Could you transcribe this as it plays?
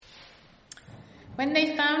When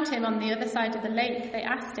they found him on the other side of the lake, they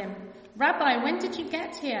asked him, "Rabbi, when did you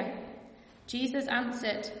get here?" Jesus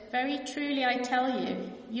answered, "Very truly I tell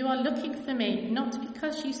you, you are looking for me, not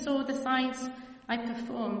because you saw the signs I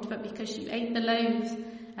performed, but because you ate the loaves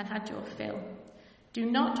and had your fill. Do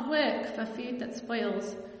not work for food that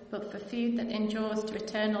spoils, but for food that endures to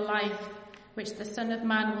eternal life, which the Son of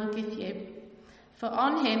Man will give you. For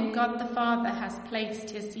on him God the Father has placed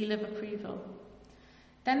his seal of approval."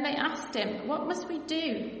 Then they asked him, "What must we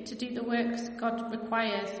do to do the works God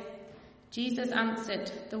requires?" Jesus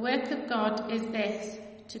answered, "The work of God is this,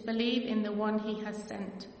 to believe in the one he has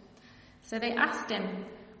sent." So they asked him,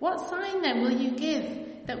 "What sign then will you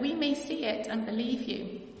give, that we may see it and believe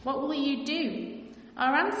you? What will you do?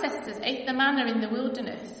 Our ancestors ate the manna in the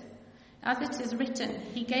wilderness. As it is written,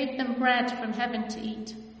 he gave them bread from heaven to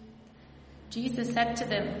eat." Jesus said to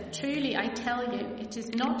them, "Truly I tell you, it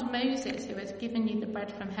is not Moses who has given you the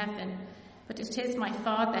bread from heaven, but it is my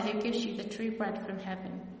Father who gives you the true bread from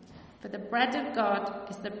heaven. For the bread of God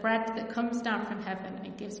is the bread that comes down from heaven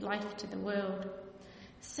and gives life to the world."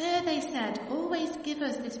 "Sir," they said, "always give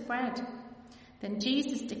us this bread." Then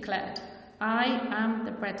Jesus declared, "I am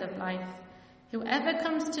the bread of life. Whoever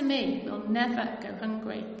comes to me will never go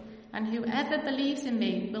hungry, and whoever believes in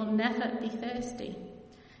me will never be thirsty.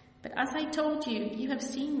 But as I told you, you have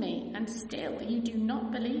seen me, and still you do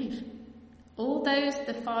not believe. All those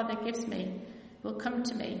the Father gives me will come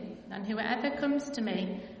to me, and whoever comes to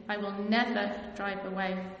me I will never drive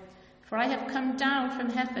away. For I have come down from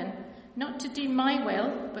heaven, not to do my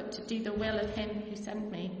will, but to do the will of him who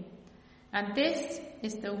sent me. And this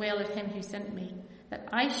is the will of him who sent me, that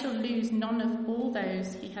I shall lose none of all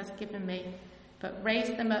those he has given me, but raise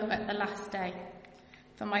them up at the last day.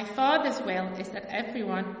 For my Father's will is that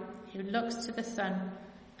everyone who looks to the Son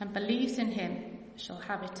and believes in him shall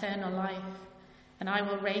have eternal life, and I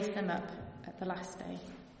will raise them up at the last day."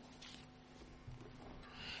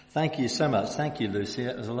 Thank you so much. Thank you, Lucy.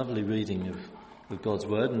 It was a lovely reading of God's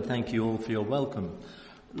Word, and thank you all for your welcome.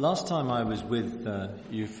 Last time I was with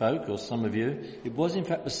you folk, or some of you, it was in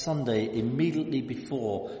fact the Sunday immediately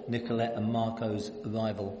before Nicolette and Marco's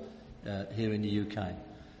arrival here in the UK.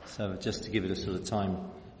 So just to give it a sort of time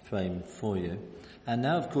frame for you. And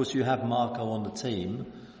now, of course, you have Marco on the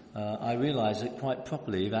team. I realise that quite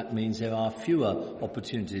properly that means there are fewer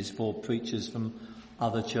opportunities for preachers from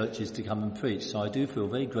other churches to come and preach. So I do feel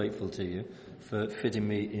very grateful to you for fitting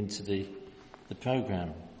me into the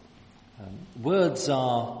programme. Words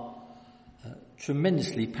are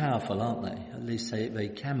tremendously powerful, aren't they? At least they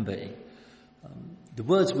can be. The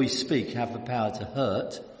words we speak have the power to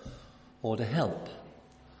hurt or to help.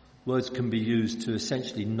 Words can be used to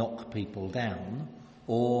essentially knock people down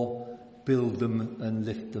or build them and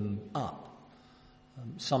lift them up.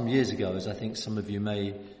 Some years ago, as I think some of you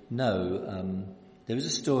may know, there was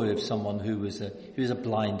a story of someone who was a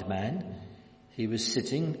blind man. He was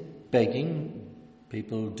sitting, begging.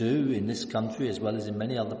 People do in this country as well as in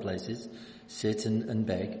many other places, sit and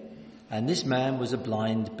beg. And this man was a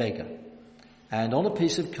blind beggar. And on a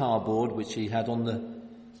piece of cardboard which he had on the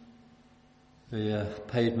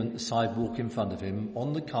pavement, the sidewalk in front of him,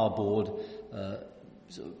 on the cardboard,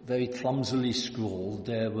 very clumsily scrawled,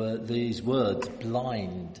 there were these words,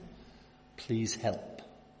 "Blind, please help."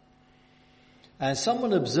 And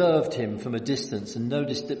someone observed him from a distance and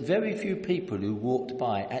noticed that very few people who walked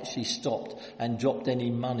by actually stopped and dropped any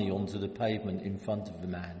money onto the pavement in front of the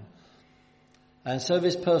man. And so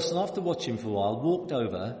this person, after watching for a while, walked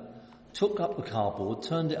over, took up the cardboard,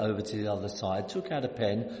 turned it over to the other side, took out a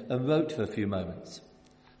pen and wrote for a few moments,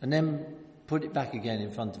 and then put it back again in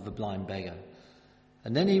front of the blind beggar.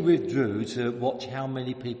 And then he withdrew to watch how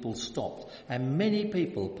many people stopped. And many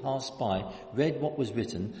people passed by, read what was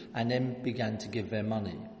written, and then began to give their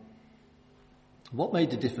money. What made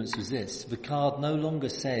the difference was this. The card no longer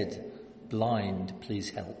said, "Blind, please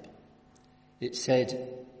help." It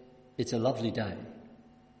said, "It's a lovely day.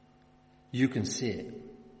 You can see it.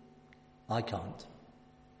 I can't.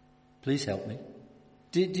 Please help me."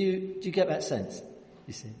 Do you get that sense?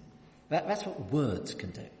 You see? That's what words can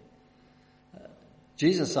do.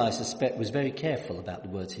 Jesus, I suspect, was very careful about the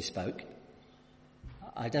words he spoke.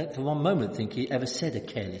 I don't for one moment think he ever said a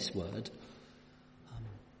careless word.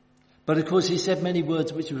 But of course he said many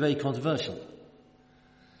words which were very controversial.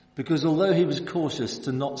 Because although he was cautious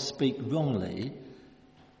to not speak wrongly,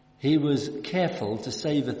 he was careful to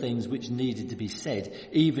say the things which needed to be said,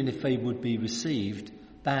 even if they would be received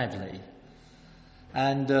badly.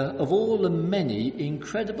 And of all the many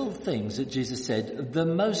incredible things that Jesus said, the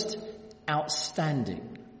most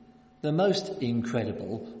outstanding the most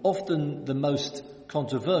incredible, often the most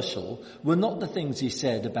controversial, were not the things he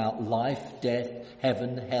said about life, death,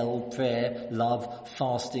 heaven, hell, prayer, love,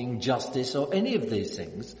 fasting, justice, or any of these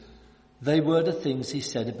things. They were the things he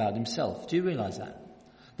said about himself. Do you realise that?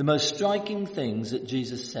 The most striking things that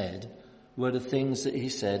Jesus said were the things that he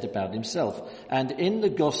said about himself. And in the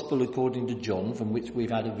Gospel according to John, from which we've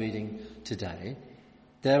had a reading today,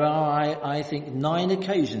 there are, I think, 9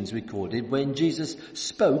 occasions recorded when Jesus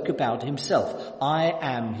spoke about himself. I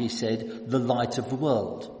am, he said, the light of the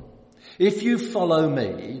world. If you follow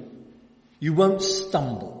me, you won't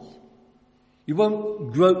stumble. You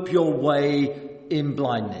won't grope your way in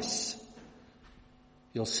blindness.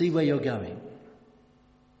 You'll see where you're going.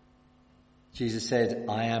 Jesus said,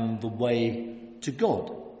 I am the way to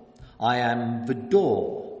God. I am the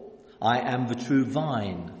door. I am the true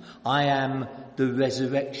vine. I am the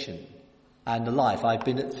resurrection and the life. I've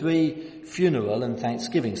been at 3 funeral and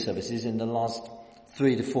Thanksgiving services in the last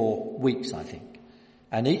 3 to 4 weeks, I think.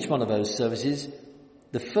 And each one of those services,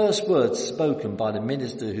 the first words spoken by the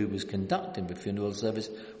minister who was conducting the funeral service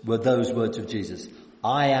were those words of Jesus.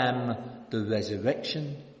 I am the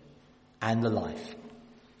resurrection and the life,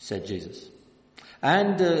 said Jesus.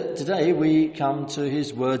 And today we come to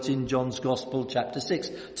his words in John's Gospel, chapter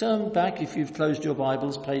 6. Turn back, if you've closed your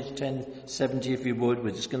Bibles, page 1070 if you would.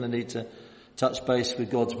 We're just going to need to touch base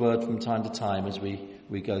with God's word from time to time as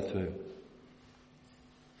we go through.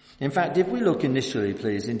 In fact, if we look initially,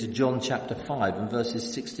 please, into John chapter 5 and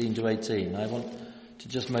verses 16 to 18, I want to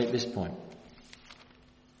just make this point.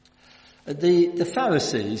 The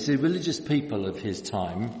Pharisees, the religious people of his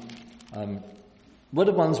time, were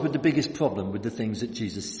the ones with the biggest problem with the things that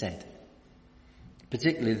Jesus said.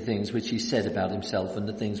 Particularly the things which he said about himself and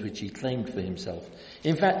the things which he claimed for himself.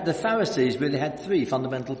 In fact, the Pharisees really had 3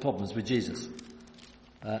 fundamental problems with Jesus.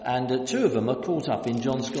 And 2 of them are caught up in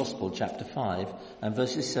John's Gospel, chapter 5, and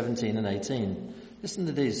verses 17 and 18. Listen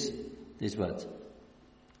to these words.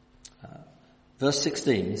 Verse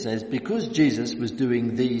 16 says, because Jesus was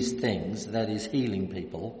doing these things, that is, healing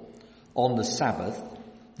people, on the Sabbath,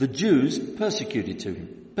 the Jews persecuted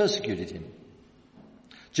him.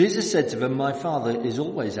 Jesus said to them, my Father is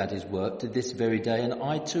always at his work to this very day, and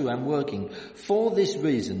I too am working. For this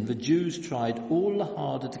reason, the Jews tried all the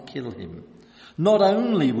harder to kill him. Not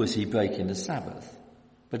only was he breaking the Sabbath,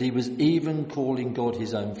 but he was even calling God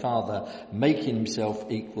his own Father, making himself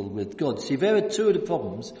equal with God. See, there are 2 of the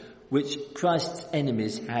problems which Christ's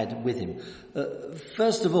enemies had with him.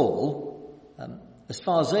 First of all, as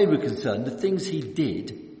far as they were concerned, the things he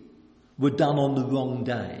did were done on the wrong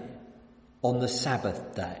day, on the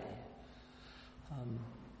Sabbath day.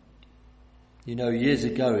 Years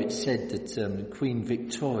ago it said that Queen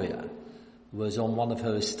Victoria was on one of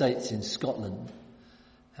her estates in Scotland,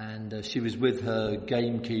 and she was with her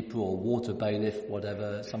gamekeeper or water bailiff,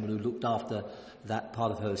 whatever, someone who looked after that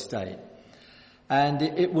part of her estate. And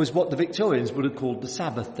it was what the Victorians would have called the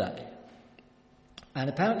Sabbath day. And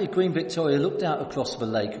apparently Queen Victoria looked out across the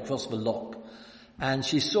lake, across the loch, and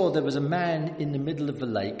she saw there was a man in the middle of the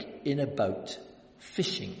lake in a boat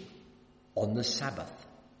fishing on the Sabbath.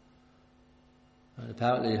 And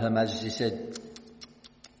apparently Her Majesty said,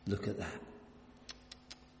 look at that.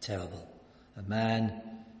 Terrible. A man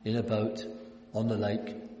in a boat on the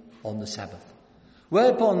lake on the Sabbath.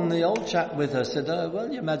 Whereupon the old chap with her said,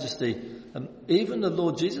 well, Your Majesty, even the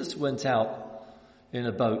Lord Jesus went out in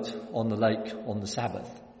a boat on the lake on the Sabbath.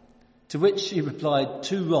 To which she replied,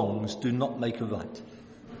 2 wrongs do not make a right.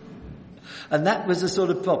 And that was the sort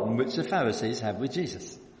of problem which the Pharisees had with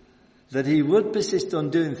Jesus. That he would persist on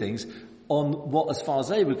doing things on what, as far as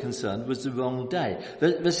they were concerned, was the wrong day.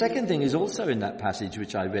 The second thing is also in that passage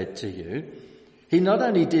which I read to you. He not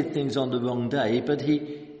only did things on the wrong day, but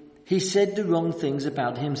he said the wrong things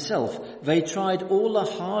about himself. They tried all the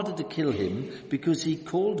harder to kill him because he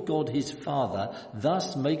called God his Father,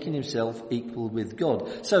 thus making himself equal with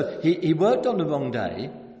God. So he worked on the wrong day.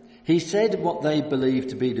 He said what they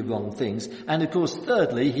believed to be the wrong things. And of course,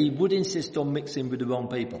 thirdly, he would insist on mixing with the wrong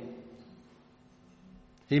people.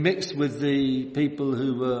 He mixed with the people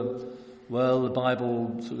who were, well, the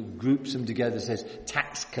Bible sort of groups them together, says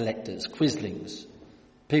tax collectors, quislings,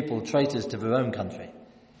 people traitors to their own country.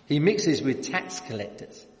 He mixes with tax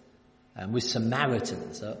collectors and with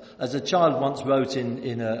Samaritans. As a child once wrote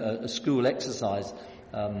in a school exercise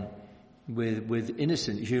with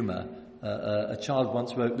innocent humour, a child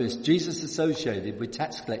once wrote this: Jesus associated with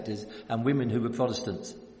tax collectors and women who were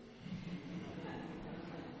Protestants.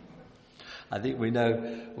 I think we know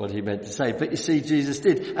what he meant to say, but you see, Jesus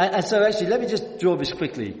did. And so actually, let me just draw this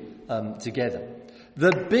quickly together.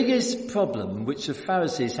 The biggest problem which the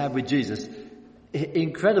Pharisees had with Jesus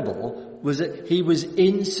incredible was that he was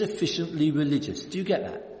insufficiently religious. Do you get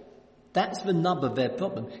that? That's the nub of their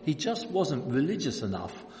problem. He just wasn't religious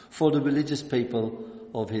enough for the religious people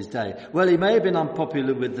of his day. Well, he may have been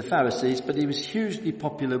unpopular with the Pharisees, but he was hugely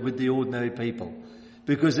popular with the ordinary people.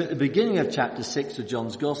 Because at the beginning of chapter 6 of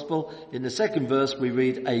John's Gospel, in the second verse we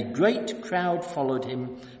read, "A great crowd followed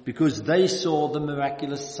him because they saw the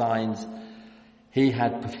miraculous signs he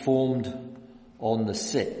had performed on the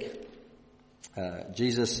sick."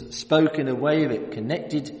 Jesus spoke in a way that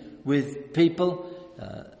connected with people.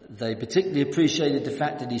 They particularly appreciated the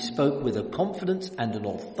fact that he spoke with a confidence and an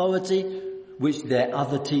authority which their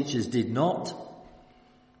other teachers did not.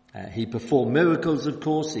 He performed miracles, of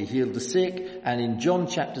course. He healed the sick. And in John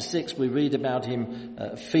chapter 6, we read about him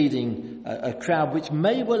feeding a crowd which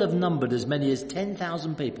may well have numbered as many as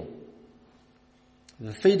 10,000 people.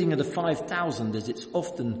 The feeding of the 5,000, as it's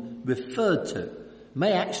often referred to,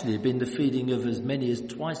 may actually have been the feeding of as many as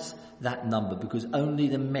twice that number, because only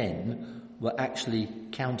the men were actually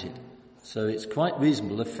counted. So it's quite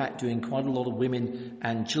reasonable to factor in quite a lot of women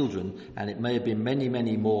and children, and it may have been many,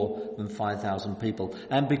 many more than 5,000 people.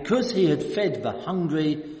 And because he had fed the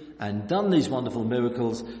hungry and done these wonderful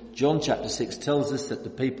miracles, John chapter 6 tells us that the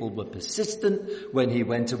people were persistent. When he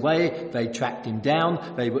went away, they tracked him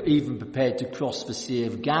down. They were even prepared to cross the Sea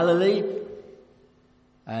of Galilee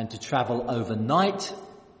and to travel overnight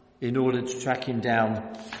in order to track him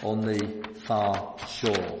down on the far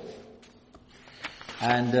shore.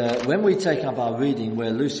 And when we take up our reading where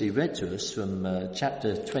Lucy read to us from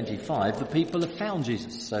chapter 25, the people have found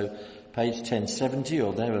Jesus. So page 1070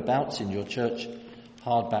 or thereabouts in your church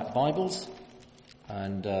hardback Bibles.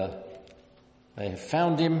 And they have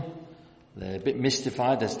found him. They're a bit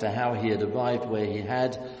mystified as to how he had arrived where he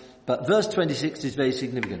had. But verse 26 is very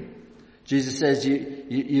significant. Jesus says,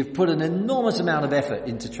 you've put an enormous amount of effort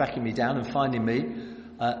into tracking me down and finding me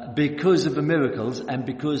because of the miracles and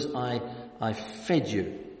because I fed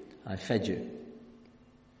you. I fed you.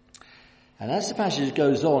 And as the passage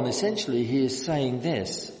goes on, essentially he is saying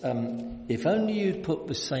this, if only you'd put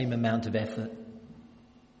the same amount of effort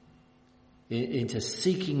into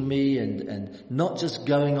seeking me and not just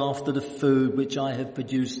going after the food which I have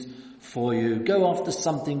produced for you. Go after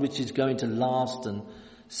something which is going to last and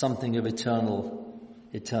something of eternal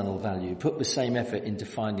value. Put the same effort into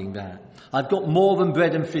finding that. I've got more than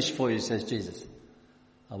bread and fish for you, says Jesus.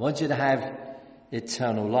 I want you to have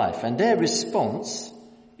eternal life. And their response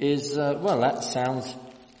is, well, that sounds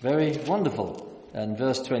very wonderful. And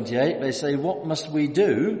verse 28, they say, what must we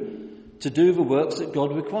do to do the works that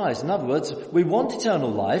God requires? In other words, we want eternal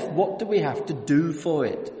life. What do we have to do for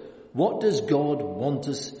it? What does God want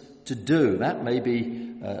us to do? That may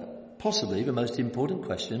be possibly the most important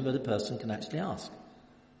question that a person can actually ask.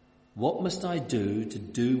 What must I do to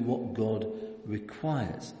do what God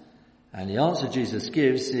requires? And the answer Jesus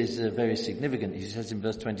gives is very significant. He says in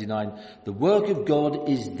verse 29, the work of God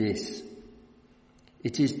is this.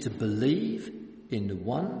 It is to believe in the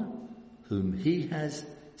one whom he has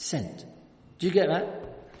sent. Do you get that?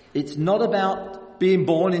 It's not about being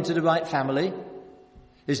born into the right family.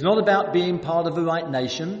 It's not about being part of the right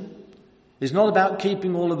nation. It's not about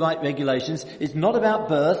keeping all the right regulations. It's not about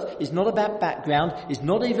birth. It's not about background. It's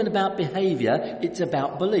not even about behaviour. It's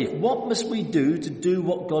about belief. What must we do to do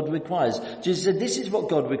what God requires? Jesus said, this is what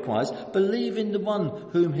God requires. Believe in the one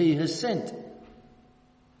whom he has sent.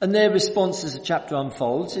 And their response as the chapter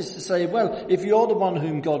unfolds is to say, well, if you're the one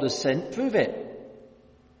whom God has sent, prove it.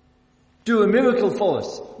 Do a miracle for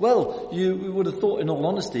us. Well, you would have thought in all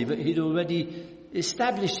honesty that he'd already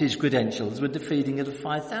established his credentials with the feeding of the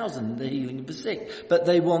 5,000, the healing of the sick. But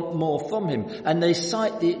they want more from him. And they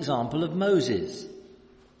cite the example of Moses.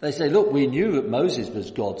 They say, look, we knew that Moses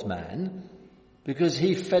was God's man because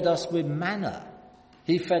he fed us with manna.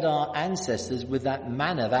 He fed our ancestors with that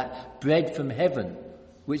manna, that bread from heaven,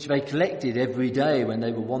 which they collected every day when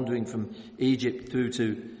they were wandering from Egypt through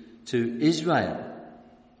to Israel.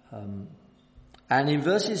 And in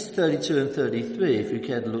verses 32 and 33, if you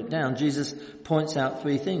care to look down, Jesus points out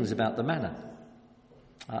three things about the manna.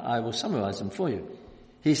 I will summarize them for you.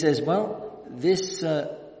 He says, well, this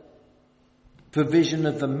provision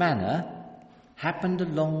of the manna happened a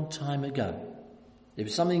long time ago. It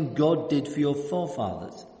was something God did for your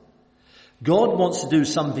forefathers. God wants to do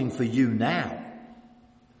something for you now.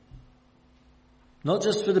 Not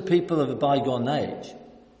just for the people of a bygone age.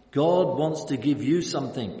 God wants to give you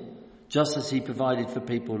something, just as he provided for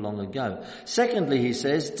people long ago. Secondly, he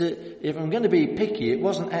says, if I'm going to be picky, it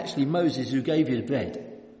wasn't actually Moses who gave you the bread.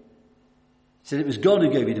 He said it was God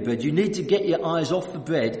who gave you the bread. You need to get your eyes off the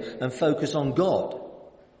bread and focus on God.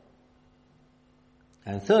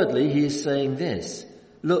 And thirdly, he is saying this.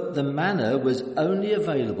 Look, the manna was only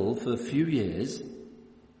available for a few years.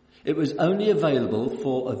 It was only available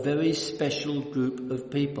for a very special group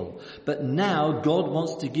of people. But now God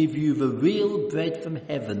wants to give you the real bread from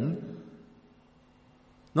heaven,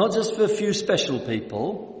 not just for a few special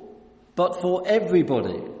people, but for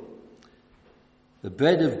everybody. The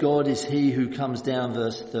bread of God is he who comes down,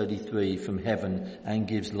 verse 33, from heaven and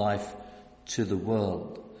gives life to the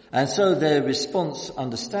world. And so their response,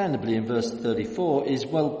 understandably, in verse 34 is,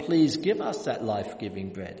 well, please give us that life-giving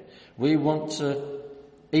bread. We want to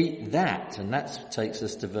eat that. And that takes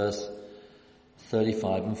us to verse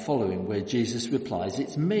 35 and following, where Jesus replies,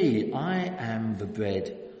 it's me, I am the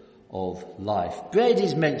bread of life. Bread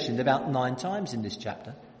is mentioned about 9 times in this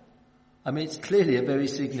chapter. I mean, it's clearly a very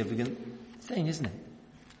significant thing, isn't it?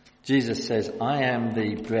 Jesus says, I am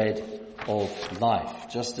the bread of life.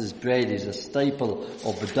 Just as bread is a staple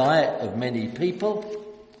of the diet of many people,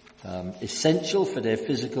 essential for their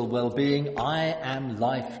physical well-being, I am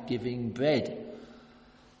life-giving bread.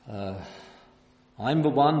 I'm the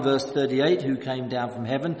one, verse 38, who came down from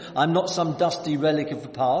heaven. I'm not some dusty relic of the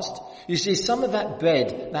past. You see, some of that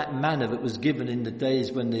bread, that manna that was given in the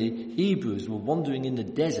days when the Hebrews were wandering in the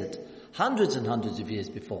desert, hundreds and hundreds of years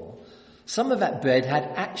before, some of that bread had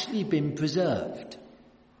actually been preserved.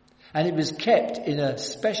 And it was kept in a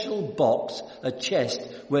special box, a chest,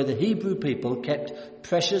 where the Hebrew people kept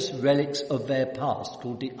precious relics of their past,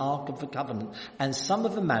 called the Ark of the Covenant. And some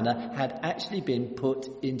of the manna had actually been put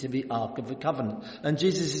into the Ark of the Covenant. And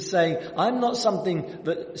Jesus is saying, I'm not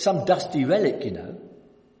some dusty relic, you know.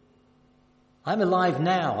 I'm alive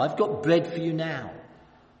now. I've got bread for you now.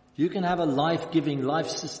 You can have a life-giving,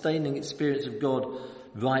 life-sustaining experience of God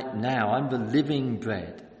right now. I'm the living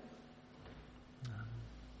bread.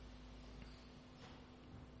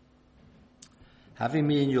 Having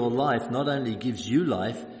me in your life not only gives you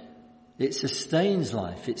life, it sustains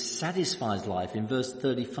life, it satisfies life. In verse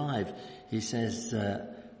 35, he says,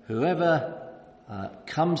 whoever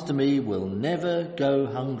comes to me will never go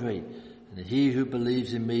hungry, and he who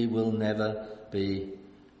believes in me will never be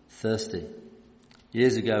thirsty.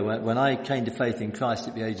 Years ago, when I came to faith in Christ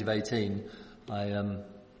at the age of 18, I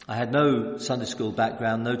had no Sunday school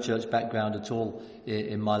background, no church background at all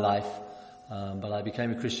in my life, but I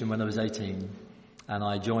became a Christian when I was 18. And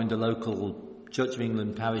I joined a local Church of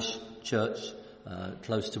England parish church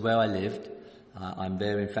close to where I lived. I'm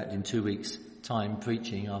there, in fact, in 2 weeks' time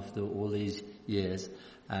preaching after all these years.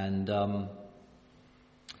 And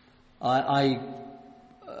I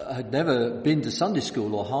had never been to Sunday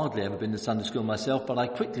school, or hardly ever been to Sunday school myself, but I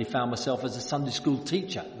quickly found myself as a Sunday school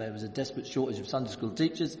teacher. There was a desperate shortage of Sunday school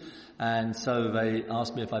teachers, and so they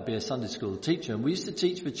asked me if I'd be a Sunday school teacher. And we used to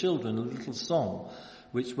teach the children a little song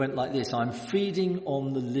which went like this: I'm feeding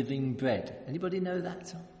on the living bread. Anybody know that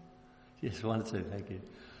song? Yes, 1 or 2, thank you.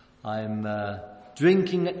 I'm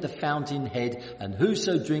drinking at the fountainhead, and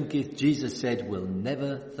whoso drinketh, Jesus said, will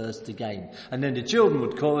never thirst again. And then the children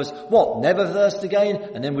would chorus, what, never thirst again?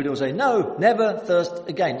 And then we'd all say, no, never thirst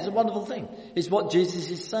again. It's a wonderful thing. It's what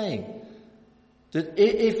Jesus is saying. That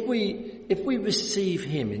if we receive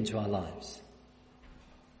him into our lives,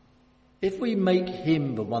 if we make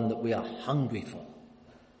him the one that we are hungry for,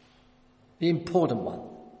 the important one,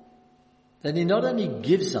 then he not only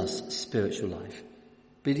gives us spiritual life,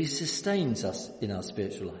 but he sustains us in our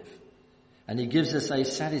spiritual life. And he gives us a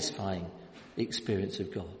satisfying experience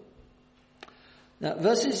of God. Now,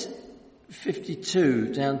 verses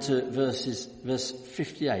 52 down to verse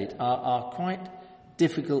 58 are quite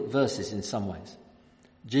difficult verses in some ways.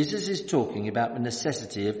 Jesus is talking about the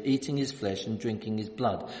necessity of eating his flesh and drinking his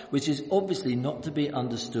blood, which is obviously not to be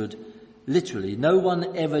understood literally. No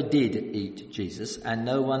one ever did eat Jesus, and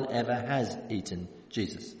no one ever has eaten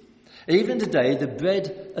Jesus. Even today, the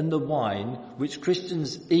bread and the wine which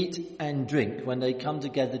Christians eat and drink when they come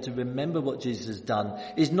together to remember what Jesus has done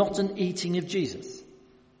is not an eating of Jesus.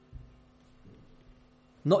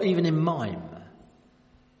 Not even in mime.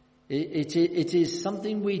 It is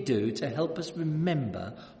something we do to help us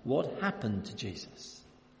remember what happened to Jesus.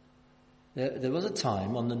 There was a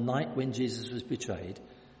time on the night when Jesus was betrayed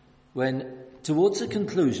when, towards the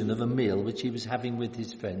conclusion of a meal which he was having with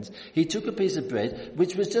his friends, he took a piece of bread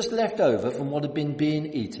which was just left over from what had been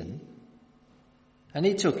being eaten, and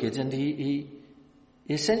he took it and he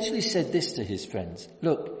essentially said this to his friends: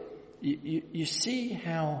 look, you see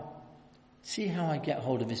how I get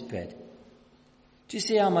hold of this bread? Do you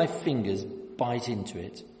see how my fingers bite into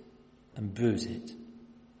it and bruise it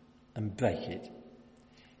and break it?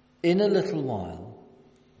 In a little while,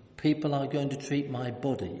 people are going to treat my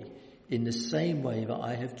body in the same way that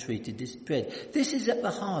I have treated this bread. This is at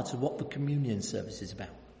the heart of what the communion service is about.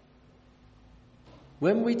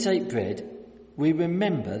 When we take bread, we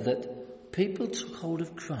remember that people took hold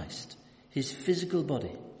of Christ, his physical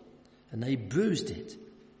body, and they bruised it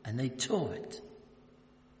and they tore it.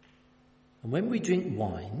 And when we drink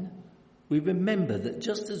wine, we remember that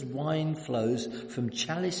just as wine flows from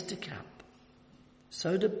chalice to cup,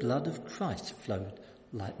 so the blood of Christ flowed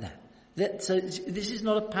like that. So this is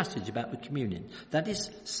not a passage about the communion. That is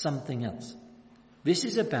something else. This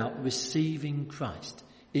is about receiving Christ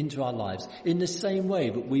into our lives in the same way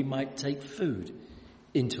that we might take food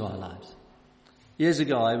into our lives. Years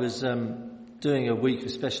ago, I was doing a week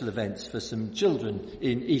of special events for some children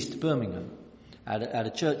in East Birmingham at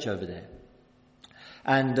a church over there.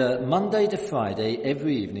 And Monday to Friday,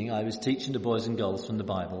 every evening, I was teaching the boys and girls from the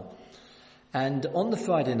Bible. And on the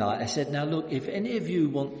Friday night, I said, now look, if any of you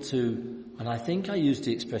want to, and I think I used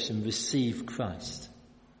the expression, receive Christ.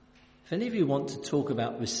 If any of you want to talk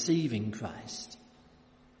about receiving Christ,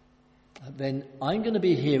 then I'm going to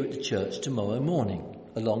be here at the church tomorrow morning,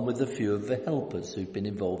 along with a few of the helpers who've been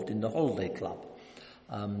involved in the holiday club.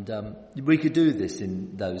 And we could do this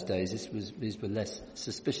in those days. These were less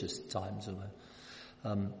suspicious times.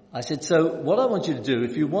 I said, so what I want you to do,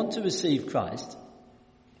 if you want to receive Christ,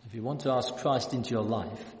 if you want to ask Christ into your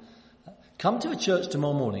life, come to a church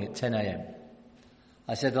tomorrow morning at 10 a.m.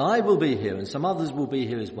 I said, I will be here and some others will be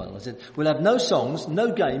here as well. I said, we'll have no songs,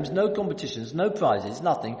 no games, no competitions, no prizes,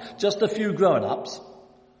 nothing, just a few grown-ups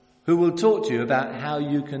who will talk to you about how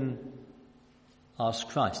you can ask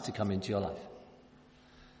Christ to come into your life.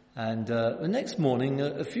 And the next morning,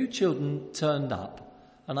 a few children turned up.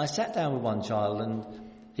 And I sat down with one child and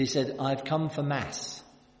he said, I've come for Mass.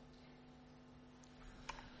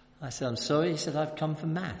 I said, I'm sorry. He said, I've come for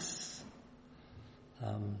Mass.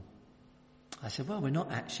 I said, well, we're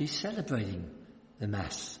not actually celebrating the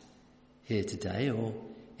Mass here today or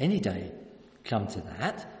any day come to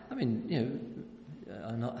that. I mean,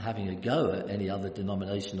 I'm not having a go at any other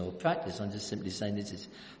denomination or practice. I'm just simply saying this is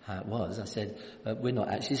how it was. I said, we're not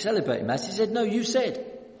actually celebrating Mass. He said, no, you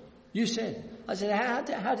said. You said. I said,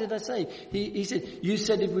 how did I say? He said, you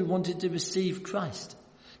said if we wanted to receive Christ.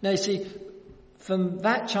 Now, you see, from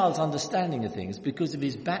that child's understanding of things, because of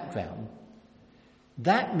his background,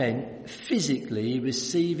 that meant physically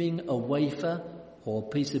receiving a wafer or a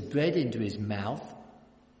piece of bread into his mouth,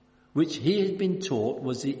 which he had been taught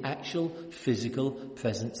was the actual physical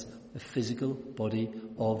presence, the physical body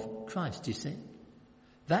of Christ, you see.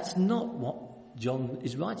 That's not what John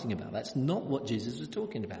is writing about. That's not what Jesus was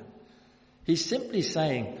talking about. He's simply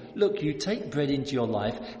saying, look, you take bread into your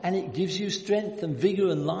life and it gives you strength and vigour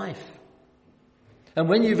and life. And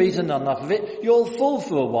when you've eaten enough of it, you'll full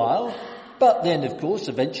for a while. But then, of course,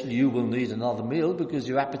 eventually you will need another meal because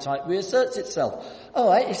your appetite reasserts itself. All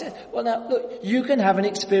right, he said, well, now, look, you can have an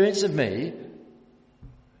experience of me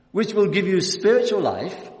which will give you spiritual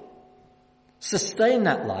life, sustain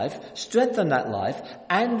that life, strengthen that life,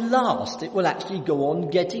 and last, it will actually go on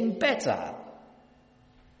getting better.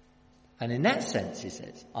 And in that sense, he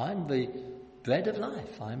says, I'm the bread of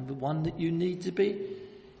life. I'm the one that you need to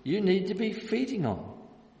be feeding on.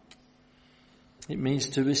 It means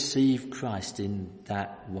to receive Christ in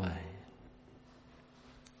that way.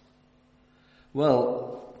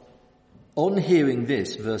 Well, on hearing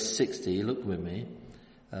this, verse 60, look with me,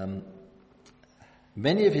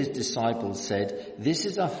 many of his disciples said, this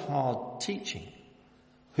is a hard teaching.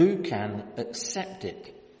 Who can accept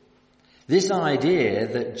it? This idea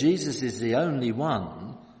that Jesus is the only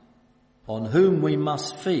one on whom we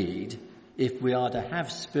must feed if we are to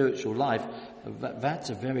have spiritual life, that's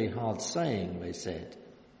a very hard saying, they said.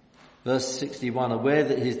 Verse 61, aware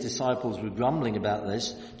that his disciples were grumbling about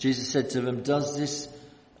this, Jesus said to them, does this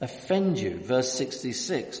offend you? Verse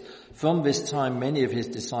 66, from this time many of his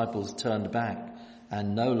disciples turned back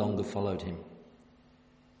and no longer followed him.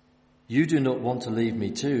 You do not want to leave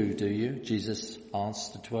me too, do you? Jesus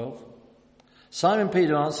asked the 12. Simon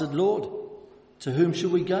Peter answered, Lord, to whom shall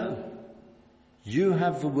we go? You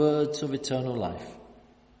have the words of eternal life.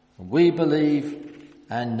 And we believe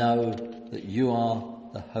and know that you are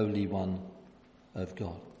the Holy One of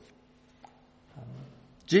God.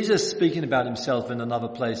 Jesus, speaking about himself in another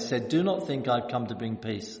place, said, do not think I've come to bring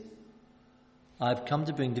peace. I've come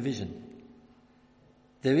to bring division.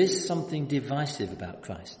 There is something divisive about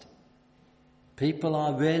Christ. People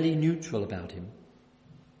are rarely neutral about him.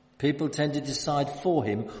 People tend to decide for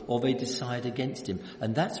him or they decide against him.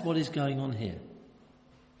 And that's what is going on here.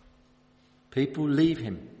 People leave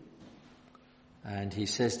him. And he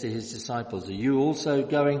says to his disciples, are you also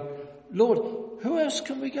going, Lord, who else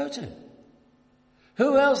can we go to?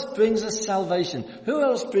 Who else brings us salvation? Who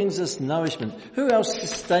else brings us nourishment? Who else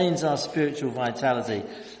sustains our spiritual vitality?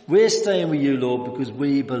 We're staying with you, Lord, because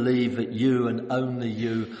we believe that you and only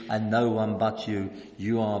you and no one but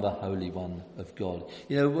you are the Holy One of God.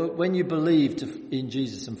 You know, when you believe in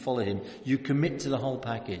Jesus and follow him, you commit to the whole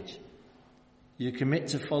package. You commit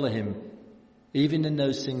to follow him, even in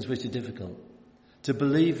those things which are difficult, to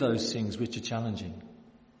believe those things which are challenging.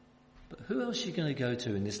 But who else are you going to go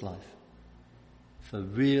to in this life for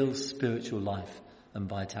real spiritual life and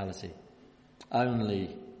vitality?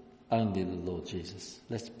 Only the Lord Jesus.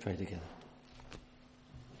 Let's pray together.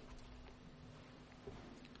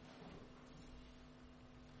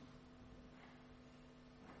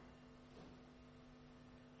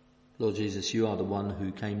 Lord Jesus, you are the one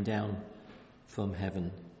who came down from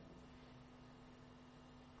heaven.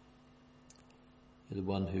 You're the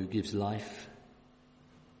one who gives life.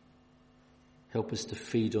 Help us to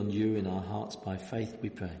feed on you in our hearts by faith, we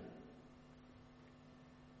pray.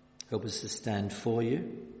 Help us to stand for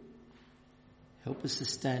you. Help us to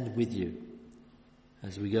stand with you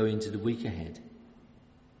as we go into the week ahead.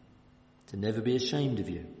 To never be ashamed of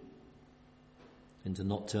you and to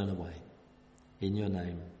not turn away. In your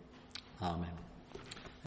name, amen.